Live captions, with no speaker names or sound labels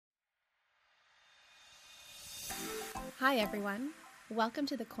Hi everyone, welcome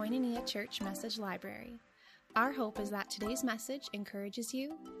to the Koinonia Church Message Library. Our hope is that today's message encourages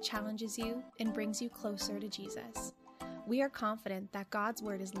you, challenges you, and brings you closer to Jesus. We are confident that God's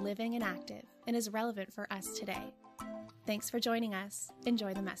Word is living and active and is relevant for us today. Thanks for joining us.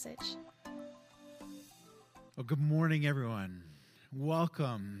 Enjoy the message. Well, good morning, everyone.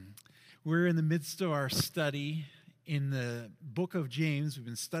 Welcome. We're in the midst of our study in the book of James. We've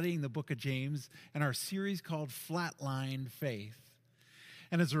been studying the book of James and our series called Flatlined Faith.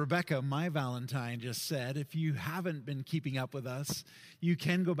 And as Rebecca, my Valentine, just said, if you haven't been keeping up with us, you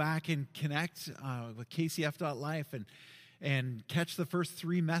can go back and connect with kcf.life and catch the first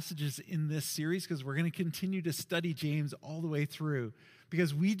three messages in this series, because we're going to continue to study James all the way through,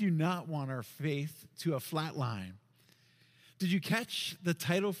 because we do not want our faith to a flat line. Did you catch the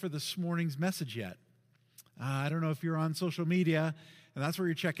title for this morning's message yet? I don't know if you're on social media and that's where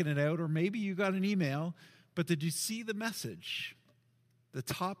you're checking it out, or maybe you got an email, but did you see the message? The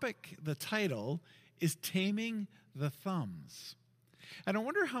topic, the title, is Taming the Thumbs. And I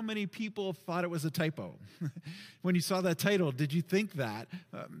wonder how many people thought it was a typo. When you saw that title, did you think that?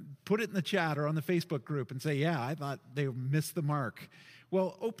 Put it in the chat or on the Facebook group and say, yeah, I thought they missed the mark.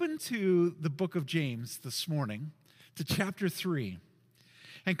 Well, open to the book of James this morning, to chapter 3.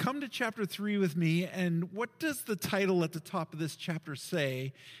 And come to chapter 3 with me, and what does the title at the top of this chapter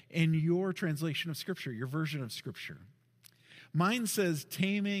say in your translation of Scripture, your version of Scripture? Mine says,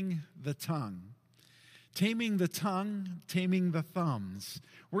 Taming the Tongue. Taming the tongue, taming the thumbs.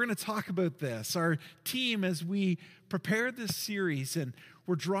 We're going to talk about this. Our team, as we prepare this series, and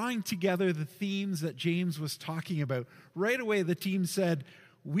we're drawing together the themes that James was talking about, right away the team said,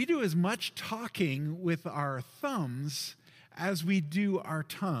 we do as much talking with our thumbs as we do our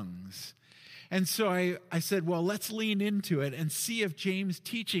tongues. And so I said, well, let's lean into it and see if James'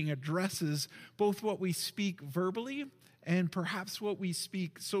 teaching addresses both what we speak verbally and perhaps what we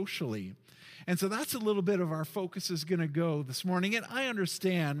speak socially. And so that's a little bit of our focus is going to go this morning. And I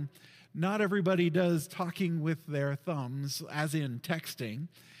understand not everybody does talking with their thumbs, as in texting,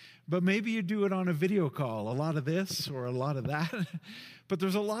 but maybe you do it on a video call, a lot of this or a lot of that. But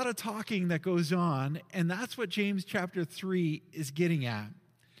there's a lot of talking that goes on, and that's what James chapter 3 is getting at.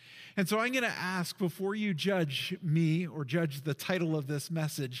 And so I'm going to ask, before you judge me or judge the title of this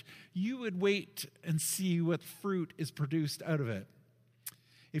message, you would wait and see what fruit is produced out of it.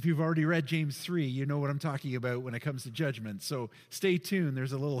 If you've already read James 3, you know what I'm talking about when it comes to judgment. So stay tuned.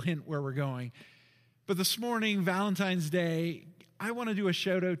 There's a little hint where we're going. But this morning, Valentine's Day, I want to do a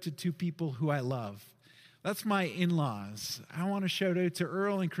shout out to two people who I love. That's my in-laws. I want to shout out to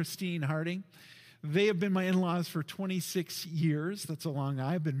Earl and Christine Harding. They have been my in-laws for 26 years. That's how long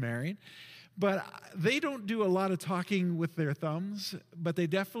I've been married. But they don't do a lot of talking with their thumbs, but they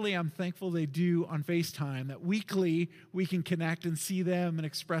definitely, I'm thankful they do on FaceTime, that weekly we can connect and see them and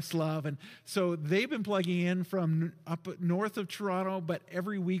express love. And so they've been plugging in from up north of Toronto, but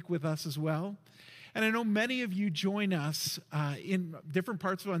every week with us as well. And I know many of you join us in different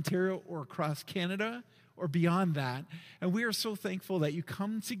parts of Ontario or across Canada or beyond that. And we are so thankful that you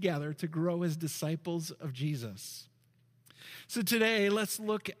come together to grow as disciples of Jesus. So today, let's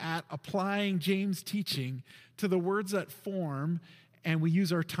look at applying James' teaching to the words that form, and we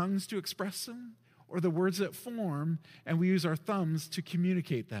use our tongues to express them, or the words that form, and we use our thumbs to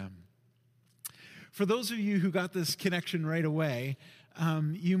communicate them. For those of you who got this connection right away,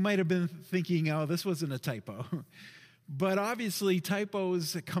 you might have been thinking, oh, this wasn't a typo. But obviously,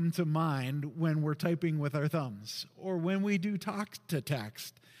 typos come to mind when we're typing with our thumbs or when we do talk to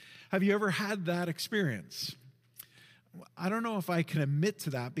text. Have you ever had that experience? I don't know if I can admit to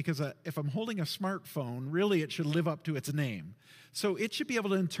that, because if I'm holding a smartphone, really it should live up to its name. So it should be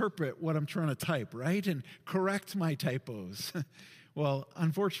able to interpret what I'm trying to type, right? And correct my typos. Well,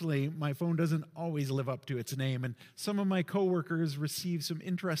 unfortunately, my phone doesn't always live up to its name, and some of my coworkers receive some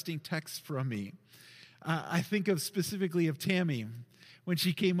interesting texts from me. I think specifically of Tammy when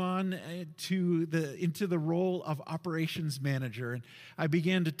she came on into the role of operations manager, and I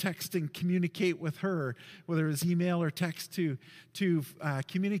began to text and communicate with her, whether it was email or text, to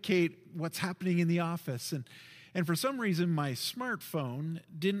communicate what's happening in the office. And for some reason, my smartphone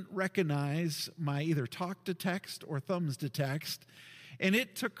didn't recognize my either talk to text or thumbs to text, and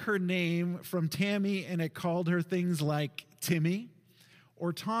it took her name from Tammy and it called her things like Timmy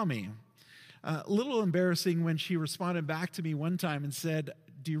or Tommy. A little embarrassing when she responded back to me one time and said,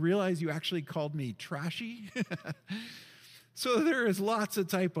 do you realize you actually called me trashy? So there is lots of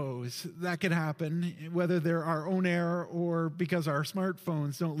typos that can happen, whether they're our own error or because our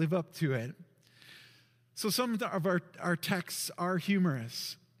smartphones don't live up to it. So some of our texts are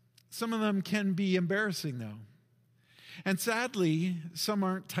humorous. Some of them can be embarrassing, though. And sadly, some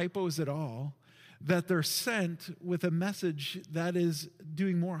aren't typos at all, that they're sent with a message that is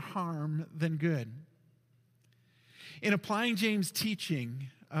doing more harm than good. In applying James' teaching,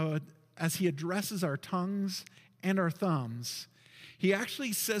 as he addresses our tongues and our thumbs, he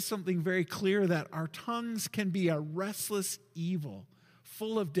actually says something very clear, that our tongues can be a restless evil,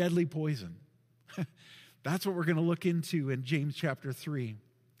 full of deadly poison. That's what we're going to look into in James chapter 3.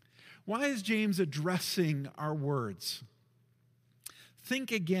 Why is James addressing our words?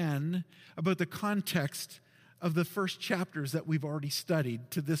 Think again about the context of the first chapters that we've already studied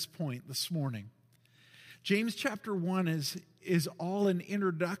to this point this morning. James chapter 1 is all an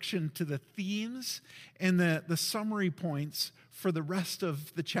introduction to the themes and the summary points for the rest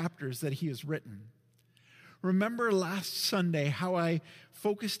of the chapters that he has written. Remember last Sunday how I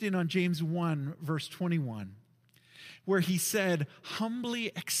focused in on James 1, verse 21, where he said,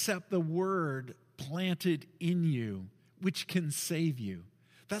 "Humbly accept the word planted in you, which can save you."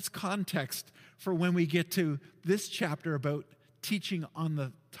 That's context for when we get to this chapter about teaching on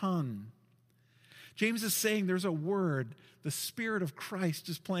the tongue. James is saying there's a word, the Spirit of Christ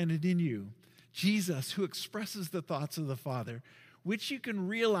is planted in you, Jesus, who expresses the thoughts of the Father, which you can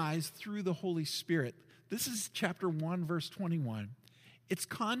realize through the Holy Spirit. This is chapter 1, verse 21. It's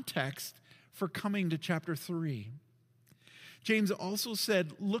context for coming to chapter 3. James also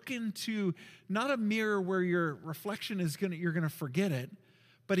said, look into not a mirror where your reflection is you're going to forget it,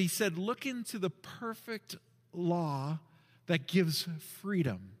 but he said, look into the perfect law that gives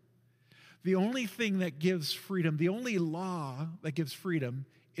freedom. The only thing that gives freedom, the only law that gives freedom,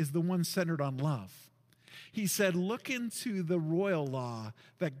 is the one centered on love. He said, look into the royal law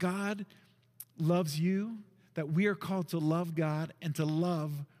that God loves you, that we are called to love God and to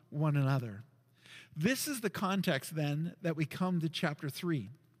love one another. This is the context then that we come to chapter 3,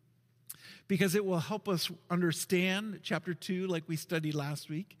 because it will help us understand chapter 2 like we studied last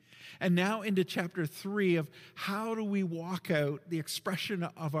week, and now into chapter 3 of how do we walk out the expression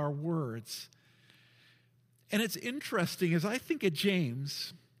of our words. And it's interesting, as I think of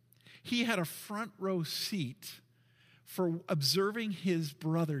James, he had a front row seat for observing his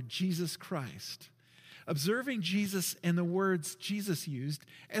brother, Jesus Christ, observing Jesus and the words Jesus used,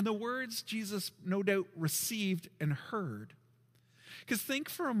 and the words Jesus no doubt received and heard. Because think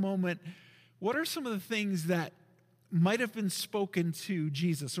for a moment, what are some of the things that might have been spoken to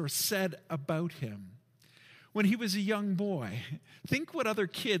Jesus or said about him when he was a young boy? Think what other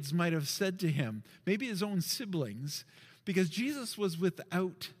kids might have said to him, maybe his own siblings, because Jesus was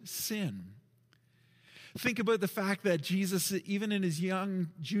without sin. Think about the fact that Jesus, even in his young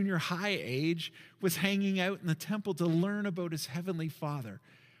junior high age, was hanging out in the temple to learn about his heavenly Father.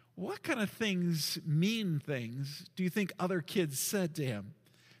 What kind of things, mean things, do you think other kids said to him?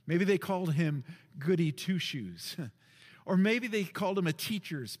 Maybe they called him goody two-shoes. Or maybe they called him a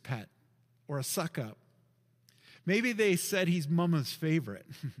teacher's pet or a suck-up. Maybe they said he's mama's favorite.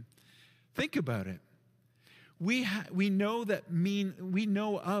 Think about it. We know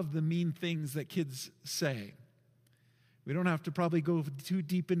of the mean things that kids say. We don't have to probably go too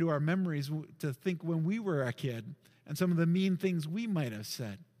deep into our memories to think when we were a kid and some of the mean things we might have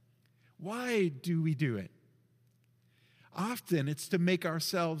said. Why do we do it? Often it's to make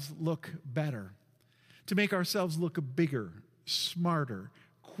ourselves look better, to make ourselves look bigger, smarter,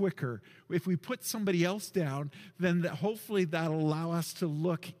 quicker. If we put somebody else down, then hopefully that'll allow us to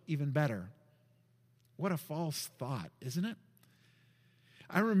look even better. What a false thought, isn't it?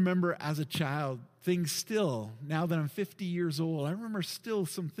 I remember as a child, things still, now that I'm 50 years old, I remember still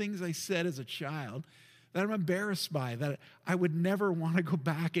some things I said as a child that I'm embarrassed by, that I would never want to go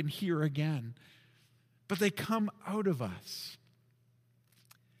back and hear again. But they come out of us.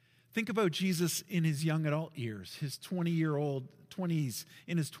 Think about Jesus in his young adult years, his 20s,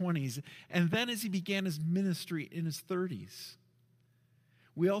 and then as he began his ministry in his 30s.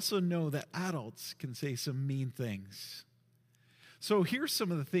 We also know that adults can say some mean things. So here's some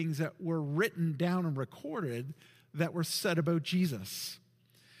of the things that were written down and recorded that were said about Jesus.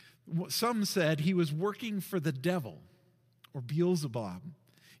 Some said he was working for the devil or Beelzebub.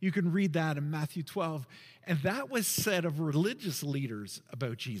 You can read that in Matthew 12. And that was said of religious leaders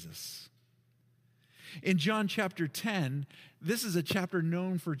about Jesus. In John chapter 10, this is a chapter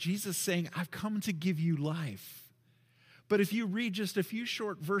known for Jesus saying, I've come to give you life. But if you read just a few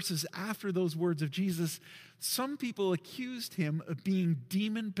short verses after those words of Jesus, some people accused him of being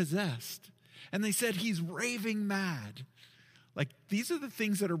demon-possessed. And they said he's raving mad. Like, these are the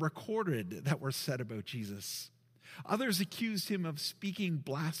things that are recorded that were said about Jesus. Others accused him of speaking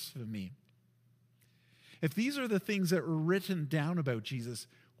blasphemy. If these are the things that were written down about Jesus,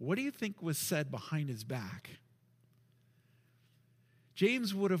 what do you think was said behind his back?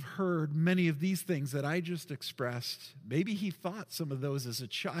 James would have heard many of these things that I just expressed. Maybe he thought some of those as a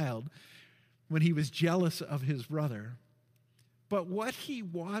child when he was jealous of his brother. But what he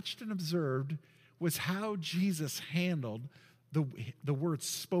watched and observed was how Jesus handled the words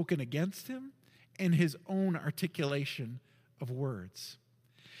spoken against him and his own articulation of words.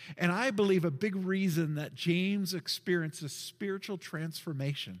 And I believe a big reason that James experienced a spiritual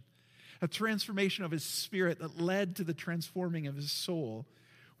transformation, a transformation of his spirit that led to the transforming of his soul,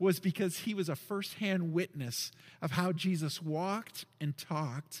 was because he was a firsthand witness of how Jesus walked and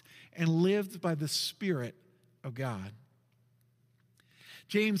talked and lived by the Spirit of God.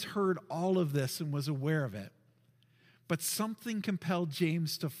 James heard all of this and was aware of it. But something compelled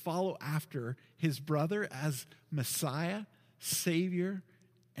James to follow after his brother as Messiah, Savior,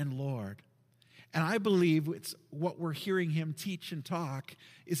 and Lord. And I believe it's what we're hearing him teach and talk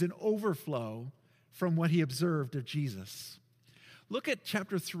is an overflow from what he observed of Jesus. Look at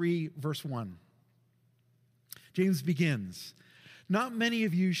chapter 3, verse 1. James begins, "Not many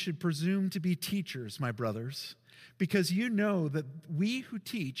of you should presume to be teachers, my brothers, because you know that we who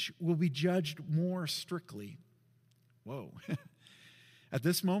teach will be judged more strictly." Whoa. At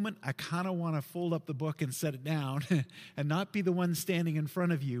this moment, I kind of want to fold up the book and set it down and not be the one standing in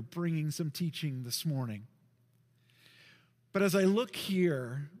front of you bringing some teaching this morning. But as I look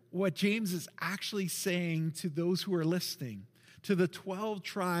here, what James is actually saying to those who are listening, to the 12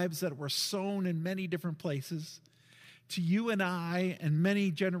 tribes that were sown in many different places, to you and I and many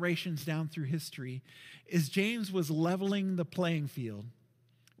generations down through history, is James was leveling the playing field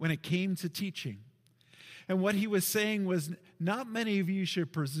when it came to teaching. And what he was saying was, not many of you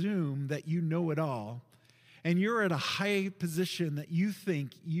should presume that you know it all, and you're at a high position that you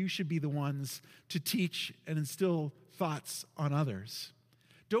think you should be the ones to teach and instill thoughts on others.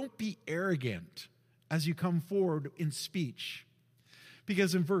 Don't be arrogant as you come forward in speech.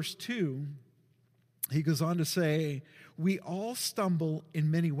 Because in verse 2, he goes on to say, "We all stumble in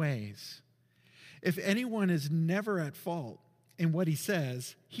many ways. If anyone is never at fault in what he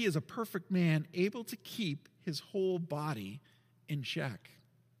says, he is a perfect man, able to keep his whole body in check."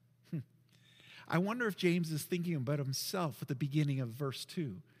 I wonder if James is thinking about himself at the beginning of verse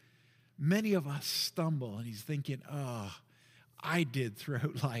 2. Many of us stumble, and he's thinking, I did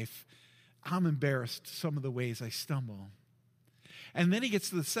throughout life. I'm embarrassed some of the ways I stumble. And then he gets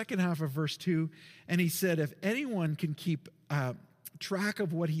to the second half of verse 2, and he said, if anyone can keep track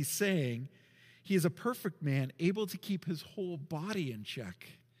of what he's saying, he is a perfect man, able to keep his whole body in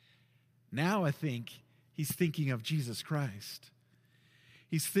check. Now I think he's thinking of Jesus Christ.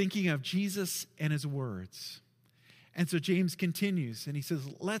 He's thinking of Jesus and his words. And so James continues, and he says,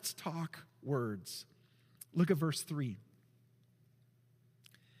 let's talk words. Look at verse 3.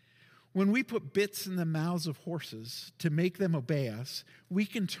 When we put bits in the mouths of horses to make them obey us, we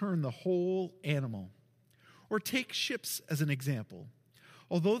can turn the whole animal. Or take ships as an example.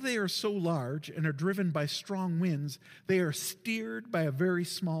 Although they are so large and are driven by strong winds, they are steered by a very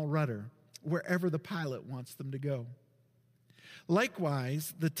small rudder, wherever the pilot wants them to go.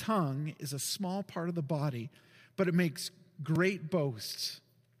 Likewise, the tongue is a small part of the body, but it makes great boasts.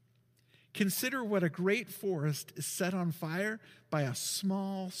 Consider what a great forest is set on fire by a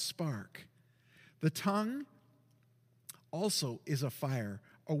small spark. The tongue also is a fire,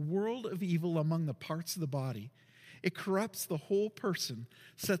 a world of evil among the parts of the body. It corrupts the whole person,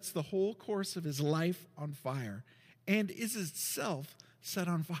 sets the whole course of his life on fire, and is itself set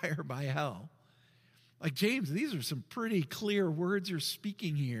on fire by hell. Like James, these are some pretty clear words you're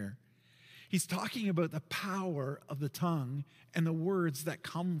speaking here. He's talking about the power of the tongue and the words that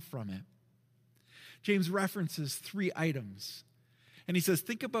come from it. James references 3 items. And he says,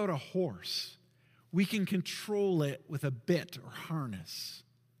 think about a horse. We can control it with a bit or harness.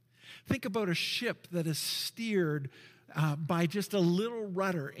 Think about a ship that is steered by just a little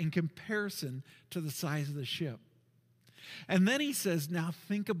rudder in comparison to the size of the ship. And then he says, now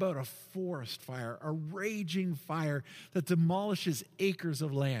think about a forest fire, a raging fire that demolishes acres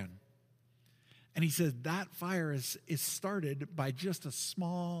of land. And he says that fire is started by just a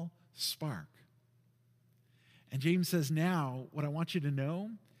small spark. And James says, now, what I want you to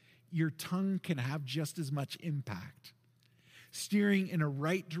know, your tongue can have just as much impact, steering in a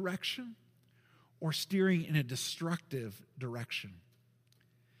right direction or steering in a destructive direction.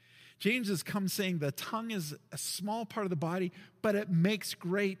 James has come saying the tongue is a small part of the body, but it makes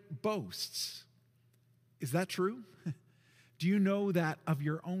great boasts. Is that true? Do you know that of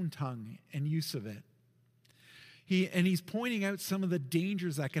your own tongue and use of it? He's pointing out some of the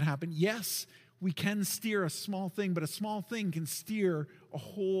dangers that can happen. Yes, we can steer a small thing, but a small thing can steer a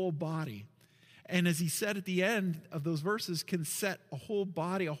whole body. And as he said at the end of those verses, can set a whole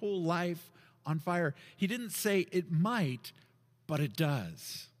body, a whole life on fire. He didn't say it might, but it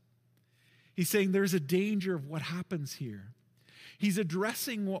does. He's saying there's a danger of what happens here. He's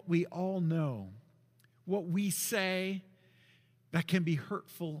addressing what we all know, what we say that can be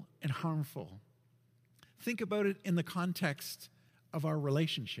hurtful and harmful. Think about it in the context of our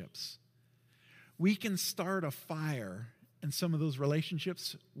relationships. We can start a fire in some of those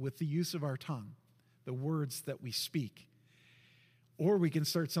relationships with the use of our tongue, the words that we speak. Or we can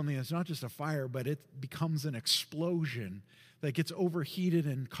start something that's not just a fire, but it becomes an explosion that gets overheated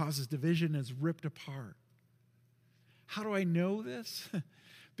and causes division and is ripped apart. How do I know this?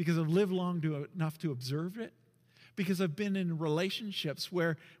 Because I've lived long enough to observe it. Because I've been in relationships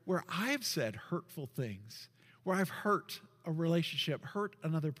where I've said hurtful things, where I've hurt a relationship, hurt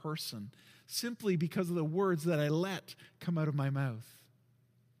another person, simply because of the words that I let come out of my mouth.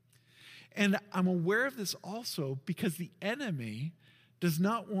 And I'm aware of this also because the enemy does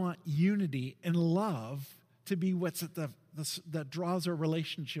not want unity and love to be what's at that draws our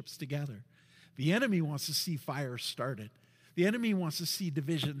relationships together. The enemy wants to see fires started. The enemy wants to see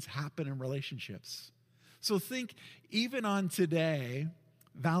divisions happen in relationships. So think, even on today,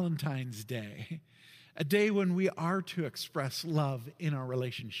 Valentine's Day, a day when we are to express love in our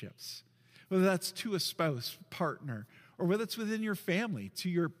relationships, whether that's to a spouse, partner, or whether it's within your family, to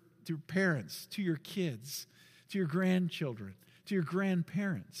your parents, to your kids, to your grandchildren, to your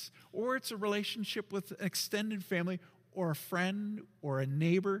grandparents, or it's a relationship with an extended family or a friend or a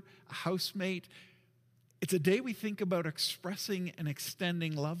neighbor, a housemate. It's a day we think about expressing and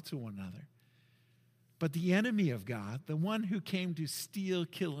extending love to one another. But the enemy of God, the one who came to steal,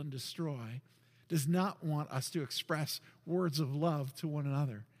 kill, and destroy, does not want us to express words of love to one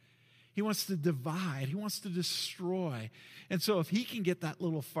another. He wants to divide. He wants to destroy. And so if he can get that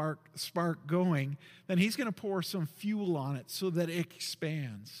little spark going, then he's going to pour some fuel on it so that it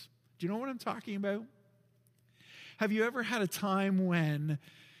expands. Do you know what I'm talking about? Have you ever had a time when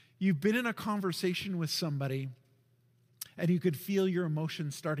you've been in a conversation with somebody and you could feel your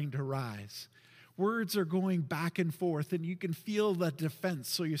emotions starting to rise? Words are going back and forth, and you can feel the defense,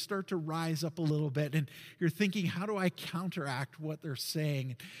 so you start to rise up a little bit, and you're thinking, how do I counteract what they're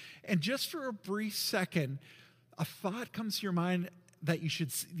saying? And just for a brief second, a thought comes to your mind that you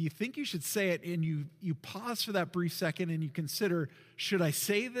think you should say it, and you pause for that brief second, and you consider, should I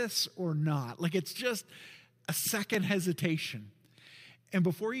say this or not? Like, it's just a second hesitation. And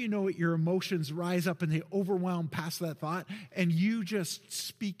before you know it, your emotions rise up, and they overwhelm past that thought, and you just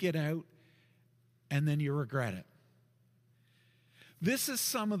speak it out, and then you regret it. This is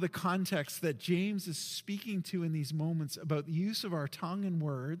some of the context that James is speaking to in these moments about the use of our tongue and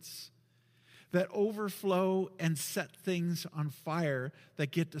words that overflow and set things on fire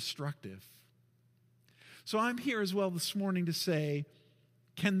that get destructive. So I'm here as well this morning to say,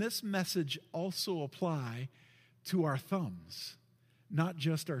 can this message also apply to our thumbs, not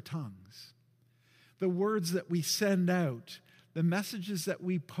just our tongues? The words that we send out, the messages that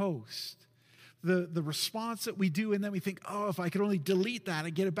we post, the response that we do, and then we think, oh, if I could only delete that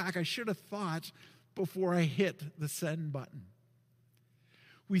and get it back, I should have thought before I hit the send button.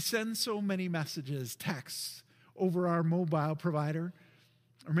 We send so many messages, texts, over our mobile provider,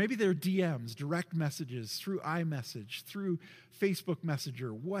 or maybe they're DMs, direct messages, through iMessage, through Facebook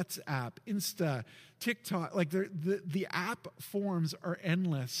Messenger, WhatsApp, Insta, TikTok. Like the app forms are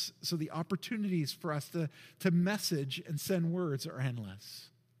endless, so the opportunities for us to message and send words are endless.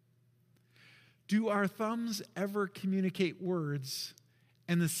 Do our thumbs ever communicate words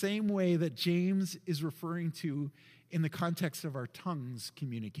in the same way that James is referring to in the context of our tongues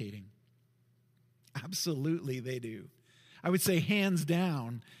communicating? Absolutely, they do. I would say hands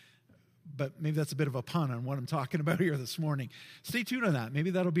down, but maybe that's a bit of a pun on what I'm talking about here this morning. Stay tuned on that. Maybe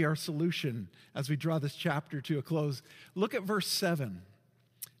that'll be our solution as we draw this chapter to a close. Look at verse 7.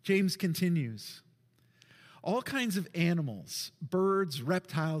 James continues. All kinds of animals, birds,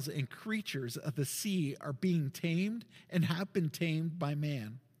 reptiles, and creatures of the sea are being tamed and have been tamed by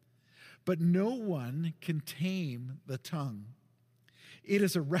man. But no one can tame the tongue. It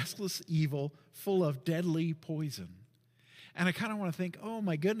is a restless evil full of deadly poison. And I kind of want to think, oh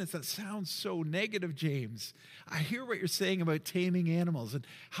my goodness, that sounds so negative, James. I hear what you're saying about taming animals and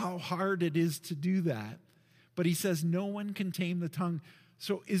how hard it is to do that. But he says no one can tame the tongue.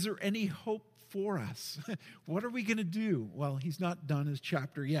 So is there any hope for us? What are we going to do? Well, he's not done his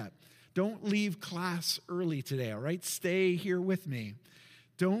chapter yet. Don't leave class early today, all right? Stay here with me.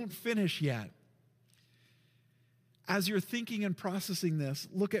 Don't finish yet. As you're thinking and processing this,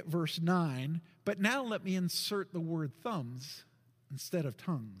 look at verse 9. But now let me insert the word thumbs instead of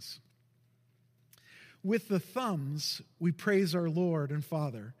tongues. With the thumbs, we praise our Lord and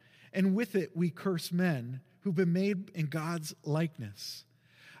Father, and with it we curse men who've been made in God's likeness.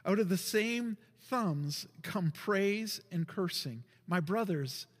 Out of the same thumbs come praise and cursing. My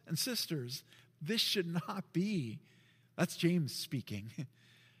brothers and sisters, this should not be. That's James speaking.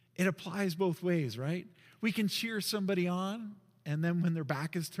 It applies both ways, right? We can cheer somebody on, and then when their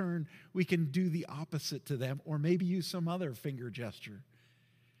back is turned, we can do the opposite to them, or maybe use some other finger gesture.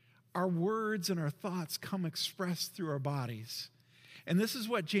 Our words and our thoughts come expressed through our bodies. And this is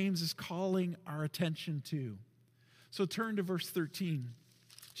what James is calling our attention to. So turn to verse 13.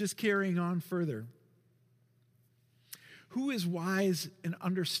 Just carrying on further. Who is wise and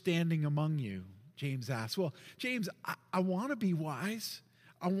understanding among you? James asks. Well, James, I want to be wise.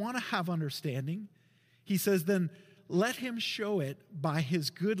 I want to have understanding. He says, then let him show it by his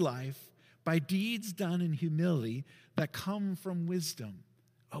good life, by deeds done in humility that come from wisdom.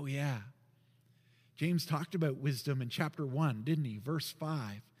 Oh, yeah. James talked about wisdom in chapter 1, didn't he? Verse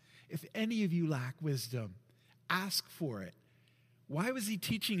 5. If any of you lack wisdom, ask for it. Why was he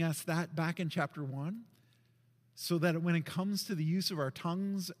teaching us that back in chapter 1? So that when it comes to the use of our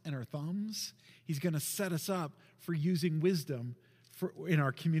tongues and our thumbs, he's going to set us up for using wisdom in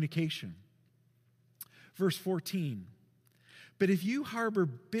our communication. Verse 14. But if you harbor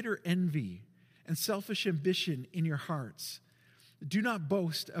bitter envy and selfish ambition in your hearts, do not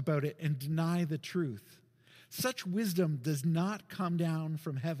boast about it and deny the truth. Such wisdom does not come down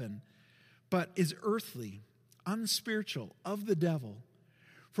from heaven, but is earthly, unspiritual, of the devil.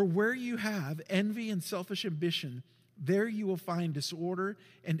 For where you have envy and selfish ambition, there you will find disorder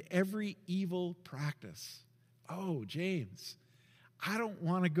and every evil practice. Oh, James, I don't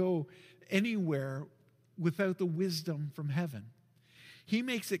want to go anywhere without the wisdom from heaven. He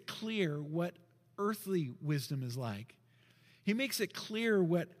makes it clear what earthly wisdom is like. He makes it clear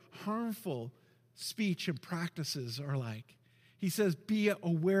what harmful speech and practices are like. He says, be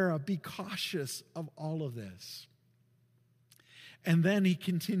aware of, be cautious of all of this. And then he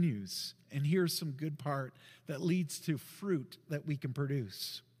continues, and here's some good part that leads to fruit that we can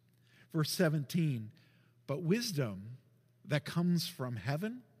produce. Verse 17, but wisdom that comes from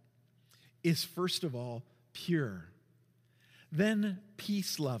heaven is first of all pure, then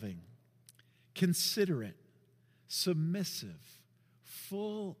peace-loving, considerate, submissive,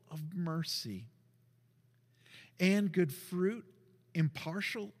 full of mercy, and good fruit,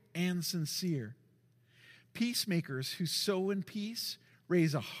 impartial and sincere. Peacemakers who sow in peace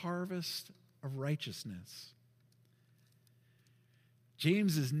raise a harvest of righteousness.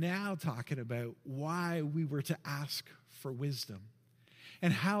 James is now talking about why we were to ask for wisdom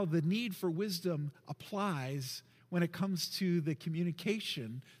and how the need for wisdom applies when it comes to the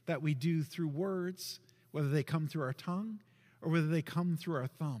communication that we do through words, whether they come through our tongue or whether they come through our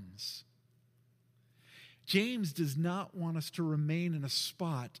thumbs. James does not want us to remain in a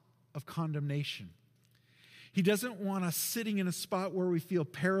spot of condemnation. He doesn't want us sitting in a spot where we feel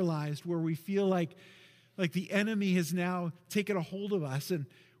paralyzed, where we feel like the enemy has now taken a hold of us and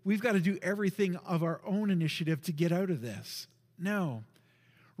we've got to do everything of our own initiative to get out of this. No.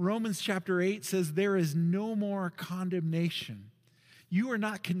 Romans chapter 8 says there is no more condemnation. You are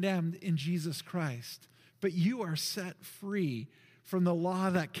not condemned in Jesus Christ, but you are set free from the law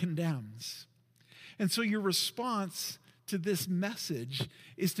that condemns. And so your response to this message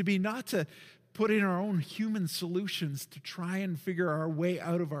is to be not to put in our own human solutions to try and figure our way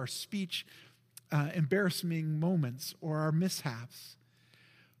out of our speech embarrassing moments or our mishaps.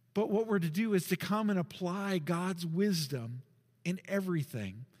 But what we're to do is to come and apply God's wisdom in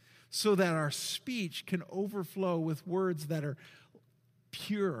everything so that our speech can overflow with words that are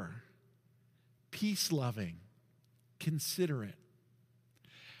pure, peace-loving, considerate.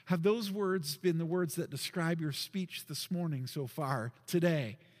 Have those words been the words that describe your speech this morning so far,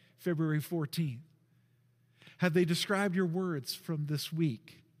 today, February 14th? Have they described your words from this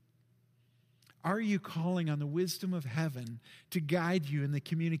week? Are you calling on the wisdom of heaven to guide you in the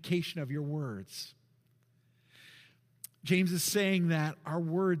communication of your words? James is saying that our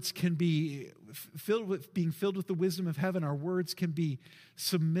words can be being filled with the wisdom of heaven. Our words can be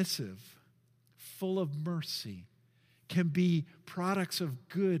submissive, full of mercy, can be products of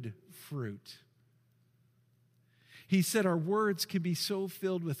good fruit. He said our words can be so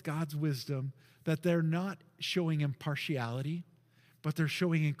filled with God's wisdom that they're not showing impartiality, but they're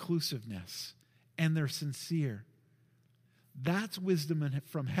showing inclusiveness, and they're sincere. That's wisdom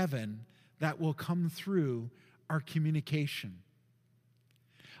from heaven that will come through our communication.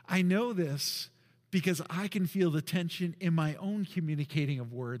 I know this because I can feel the tension in my own communicating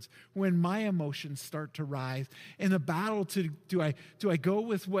of words when my emotions start to rise. In the battle, do I go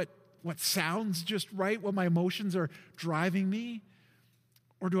with what what sounds just right, what my emotions are driving me?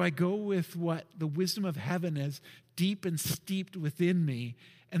 Or do I go with what the wisdom of heaven is deep and steeped within me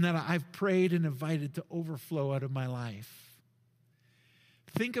and that I've prayed and invited to overflow out of my life?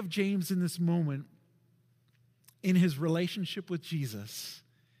 Think of James in this moment in his relationship with Jesus.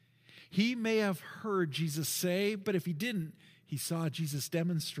 He may have heard Jesus say, but if he didn't, he saw Jesus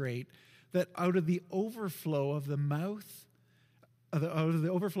demonstrate that out of the overflow of the mouth, out of the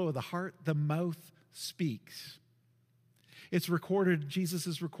overflow of the heart, the mouth speaks. It's recorded, Jesus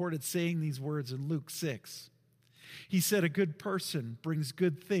is recorded saying these words in Luke 6. He said, a good person brings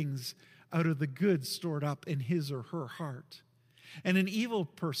good things out of the good stored up in his or her heart. And an evil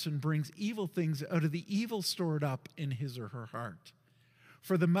person brings evil things out of the evil stored up in his or her heart.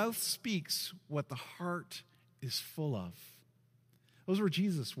 For the mouth speaks what the heart is full of. Those were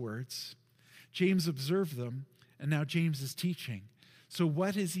Jesus' words. James observed them, and now James is teaching. So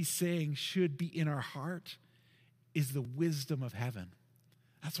what is he saying should be in our heart is the wisdom of heaven.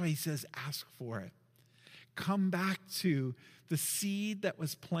 That's why he says, ask for it. Come back to the seed that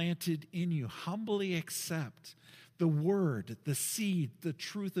was planted in you. Humbly accept the word, the seed, the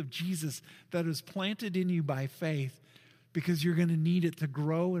truth of Jesus that is planted in you by faith, because you're going to need it to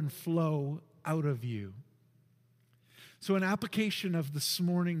grow and flow out of you. So an application of this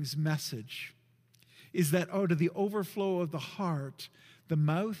morning's message is that out of the overflow of the heart, the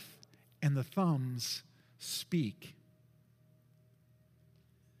mouth and the thumbs speak.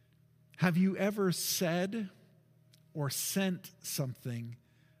 Have you ever said or sent something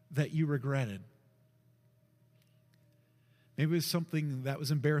that you regretted? Maybe it was something that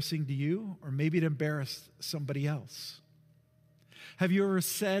was embarrassing to you, or maybe it embarrassed somebody else. Have you ever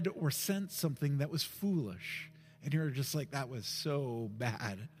said or sent something that was foolish, and you're just like, that was so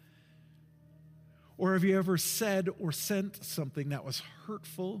bad? Or have you ever said or sent something that was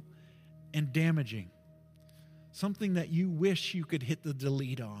hurtful and damaging? Something that you wish you could hit the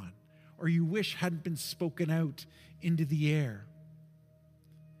delete on, or you wish hadn't been spoken out into the air.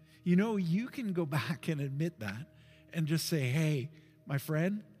 You know, you can go back and admit that and just say, hey, my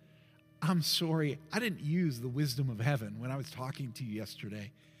friend, I'm sorry. I didn't use the wisdom of heaven when I was talking to you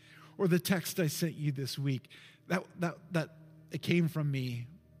yesterday. Or the text I sent you this week, that it came from me.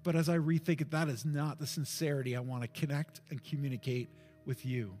 But as I rethink it, that is not the sincerity I want to connect and communicate with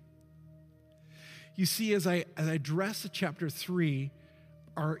you. You see, as I address chapter 3,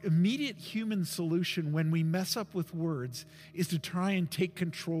 our immediate human solution when we mess up with words is to try and take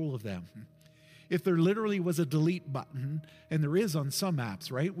control of them. If there literally was a delete button, and there is on some apps,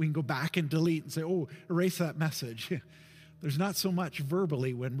 right? We can go back and delete and say, oh, erase that message. There's not so much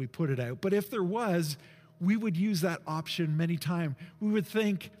verbally when we put it out. But if there was, we would use that option many times. We would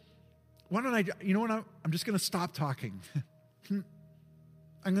think, why don't I'm just going to stop talking.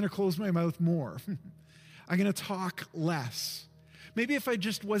 I'm going to close my mouth more. I'm going to talk less. Maybe if I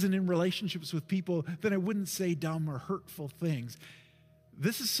just wasn't in relationships with people, then I wouldn't say dumb or hurtful things.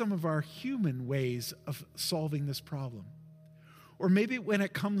 This is some of our human ways of solving this problem. Or maybe when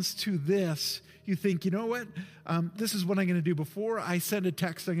it comes to this, you think, you know what? This is what I'm going to do. Before I send a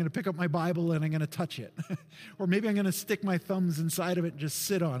text, I'm going to pick up my Bible and I'm going to touch it. Or maybe I'm going to stick my thumbs inside of it and just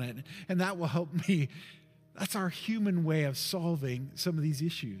sit on it. And that will help me. That's our human way of solving some of these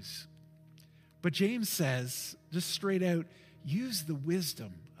issues. But James says, just straight out, use the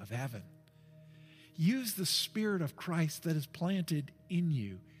wisdom of heaven. Use the Spirit of Christ that is planted in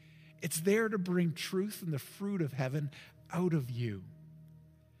you. It's there to bring truth and the fruit of heaven out of you.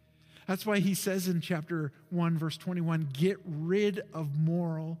 That's why he says in chapter 1, verse 21, get rid of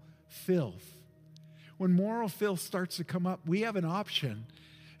moral filth. When moral filth starts to come up, we have an option.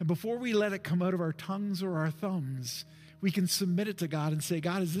 And before we let it come out of our tongues or our thumbs, we can submit it to God and say,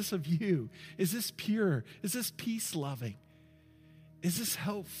 God, is this of you? Is this pure? Is this peace-loving? Is this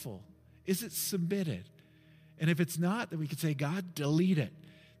helpful? Is it submitted? And if it's not, then we can say, God, delete it.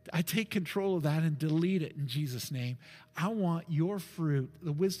 I take control of that and delete it in Jesus' name. I want your fruit,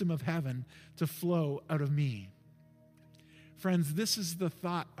 the wisdom of heaven, to flow out of me. Friends, this is the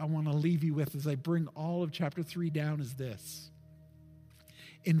thought I want to leave you with as I bring all of chapter 3 down is this.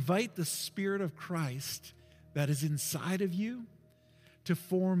 Invite the Spirit of Christ that is inside of you to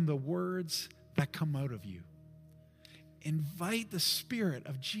form the words that come out of you. Invite the Spirit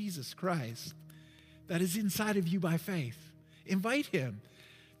of Jesus Christ that is inside of you by faith. Invite him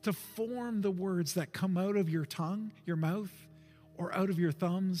to form the words that come out of your tongue, your mouth, or out of your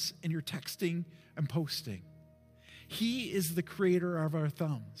thumbs and your texting and posting. He is the creator of our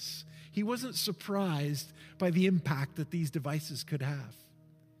thumbs. He wasn't surprised by the impact that these devices could have.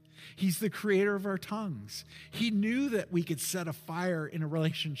 He's the creator of our tongues. He knew that we could set a fire in a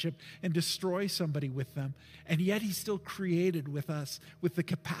relationship and destroy somebody with them, and yet he still created with us with the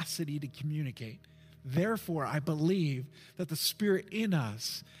capacity to communicate. Therefore, I believe that the Spirit in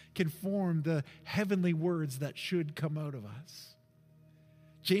us can form the heavenly words that should come out of us.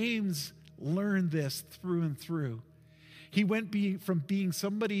 James learned this through and through. He went from being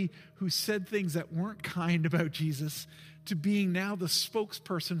somebody who said things that weren't kind about Jesus to being now the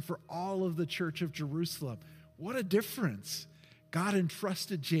spokesperson for all of the church of Jerusalem. What a difference. God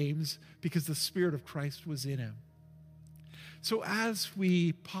entrusted James because the Spirit of Christ was in him. So as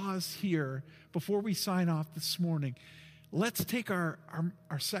we pause here, before we sign off this morning, let's take our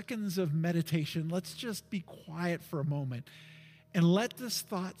seconds of meditation. Let's just be quiet for a moment and let this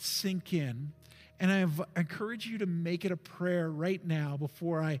thought sink in. And I encourage you to make it a prayer right now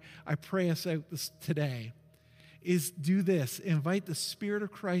before I pray us out today. Is do this. Invite the Spirit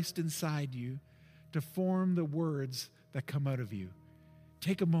of Christ inside you to form the words that come out of you.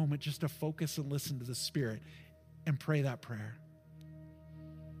 Take a moment just to focus and listen to the Spirit and pray that prayer.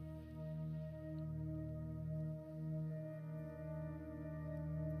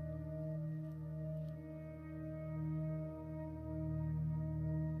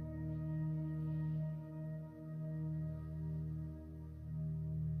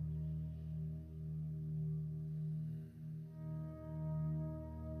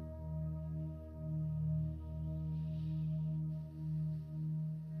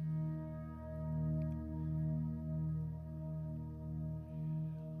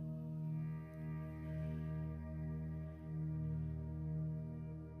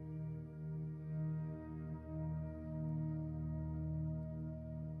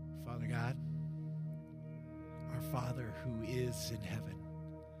 Father God, our Father who is in heaven,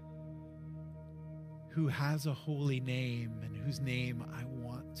 who has a holy name and whose name I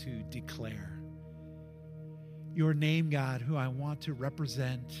want to declare. Your name, God, who I want to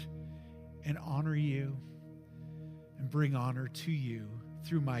represent and honor you and bring honor to you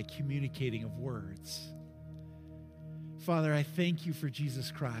through my communicating of words. Father, I thank you for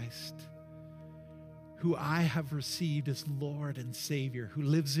Jesus Christ, who I have received as Lord and Savior, who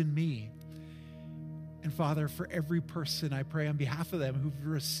lives in me. And Father, for every person, I pray on behalf of them who've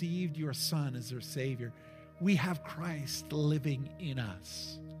received your Son as their Savior, we have Christ living in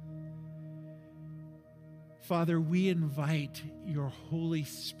us. Father, we invite your Holy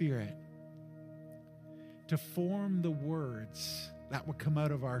Spirit to form the words that will come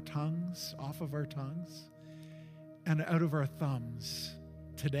out of our tongues, off of our tongues, and out of our thumbs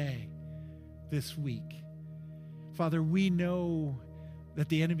today, this week. Father, we know that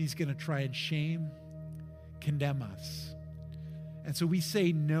the enemy's going to try and shame, condemn us. And so we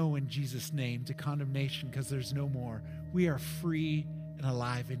say no in Jesus' name to condemnation because there's no more. We are free and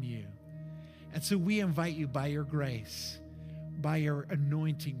alive in you. And so we invite you by your grace, by your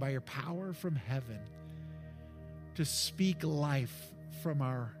anointing, by your power from heaven to speak life from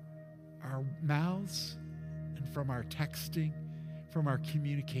our mouths and from our texting, from our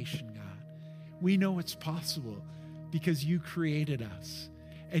communication, God. We know it's possible because you created us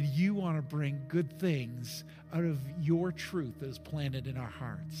and you want to bring good things out of your truth that is planted in our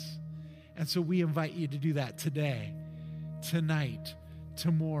hearts. And so we invite you to do that today, tonight,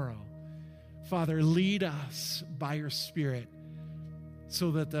 tomorrow. Father, lead us by your Spirit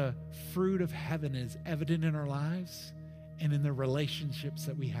so that the fruit of heaven is evident in our lives and in the relationships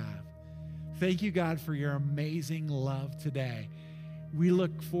that we have. Thank you, God, for your amazing love today. We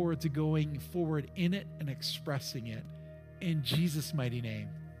look forward to going forward in it and expressing it. In Jesus' mighty name,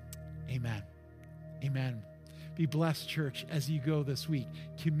 amen. Amen. Be blessed, church, as you go this week,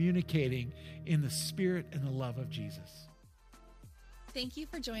 communicating in the Spirit and the love of Jesus. Thank you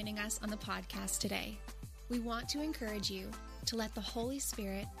for joining us on the podcast today. We want to encourage you to let the Holy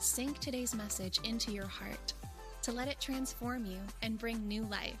Spirit sink today's message into your heart, to let it transform you and bring new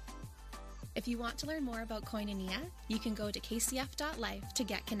life. If you want to learn more about Koinonia, you can go to kcf.life to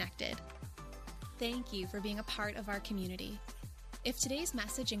get connected. Thank you for being a part of our community. If today's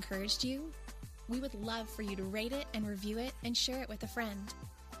message encouraged you, we would love for you to rate it and review it and share it with a friend.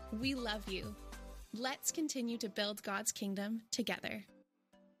 We love you. Let's continue to build God's kingdom together.